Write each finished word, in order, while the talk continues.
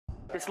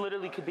This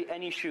literally could be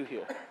any shoe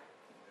here.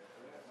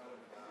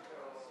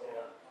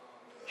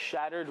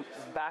 Shattered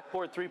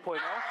backboard 3.0.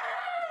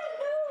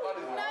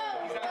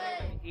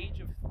 At the age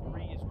of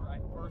 3 is where I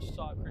first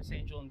saw Chris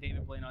Angel and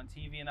David Blaine on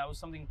TV, and that was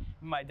something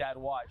my dad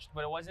watched.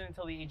 But it wasn't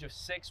until the age of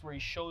 6 where he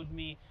showed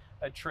me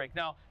a trick.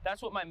 Now,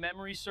 that's what my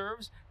memory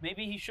serves.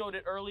 Maybe he showed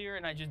it earlier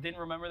and I just didn't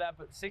remember that,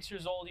 but 6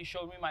 years old, he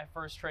showed me my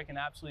first trick and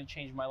absolutely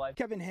changed my life.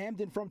 Kevin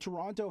Hamden from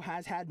Toronto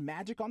has had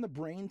magic on the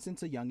brain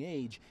since a young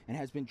age and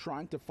has been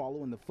trying to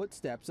follow in the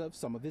footsteps of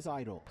some of his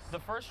idols. The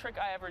first trick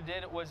I ever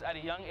did was at a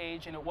young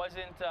age, and it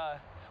wasn't,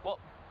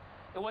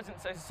 it wasn't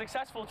a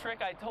successful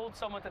trick. I told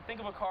someone to think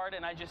of a card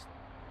and I just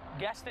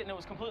guessed it and it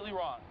was completely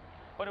wrong.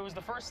 But it was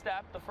the first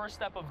step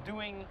of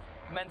doing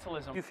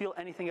mentalism. You feel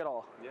anything at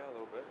all? Yeah, a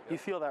little bit. Yeah. You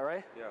feel that,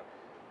 right? Yeah.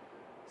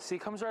 See,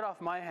 it comes right off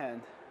my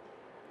hand.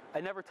 I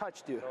never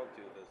touched you. Don't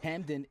do this.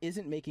 Hamden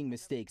isn't making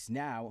mistakes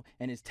now,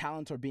 and his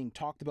talents are being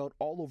talked about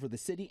all over the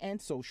city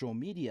and social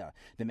media.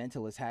 The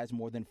Mentalist has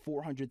more than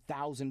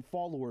 400,000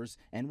 followers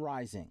and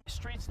rising.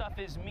 Street stuff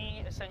is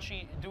me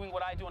essentially doing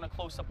what I do on a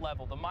close-up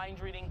level, the mind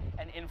reading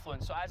and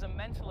influence. So as a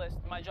mentalist,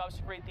 my job is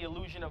to create the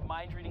illusion of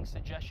mind reading,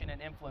 suggestion,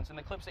 and influence. And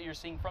the clips that you're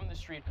seeing from the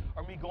street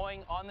are me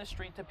going on the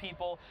street to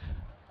people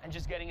and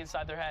just getting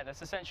inside their head.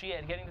 That's essentially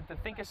it, getting them to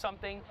think of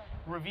something,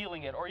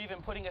 revealing it, or even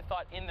putting a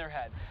thought in their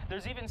head.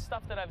 There's even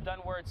stuff that I've done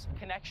where it's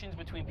connections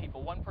between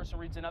people. One person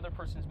reads another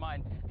person's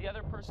mind. The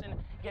other person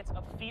gets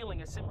a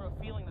feeling, a similar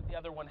feeling that the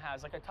other one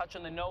has, like a touch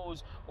on the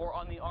nose or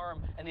on the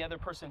arm, and the other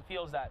person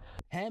feels that.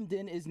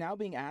 Hamden is now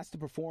being asked to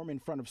perform in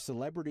front of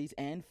celebrities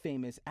and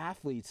famous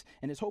athletes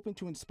and is hoping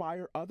to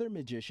inspire other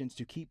magicians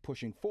to keep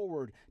pushing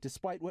forward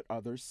despite what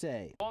others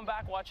say. Going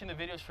back watching the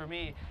videos, for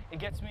me, it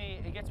gets me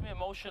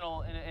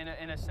emotional in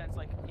a sense.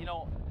 Like, you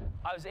know,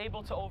 I was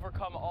able to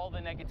overcome all the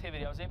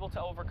negativity. I was able to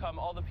overcome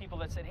all the people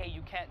that said, hey,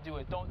 you can't do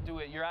it, don't do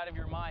it, you're out of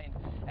your mind.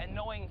 And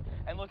knowing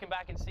and looking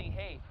back and seeing,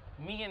 hey,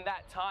 me in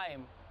that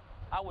time,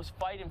 I was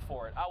fighting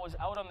for it. I was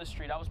out on the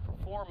street, I was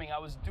performing, I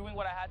was doing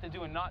what I had to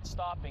do and not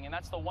stopping. And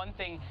that's the one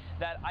thing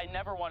that I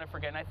never want to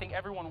forget. And I think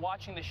everyone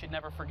watching this should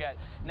never forget.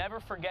 Never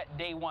forget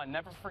day one.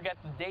 Never forget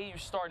the day you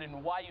started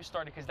and why you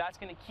started, because that's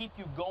going to keep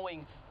you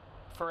going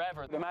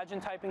forever.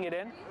 Imagine typing it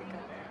in.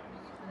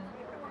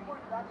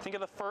 Think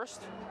of the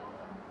first.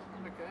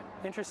 Okay.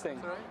 Interesting.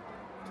 That's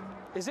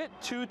right. Is it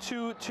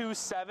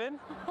 2227?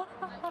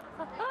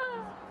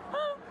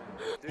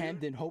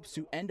 Hamden hopes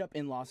to end up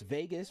in Las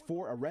Vegas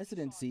for a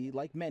residency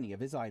like many of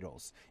his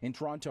idols. In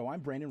Toronto,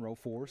 I'm Brandon Rowe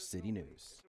for City News.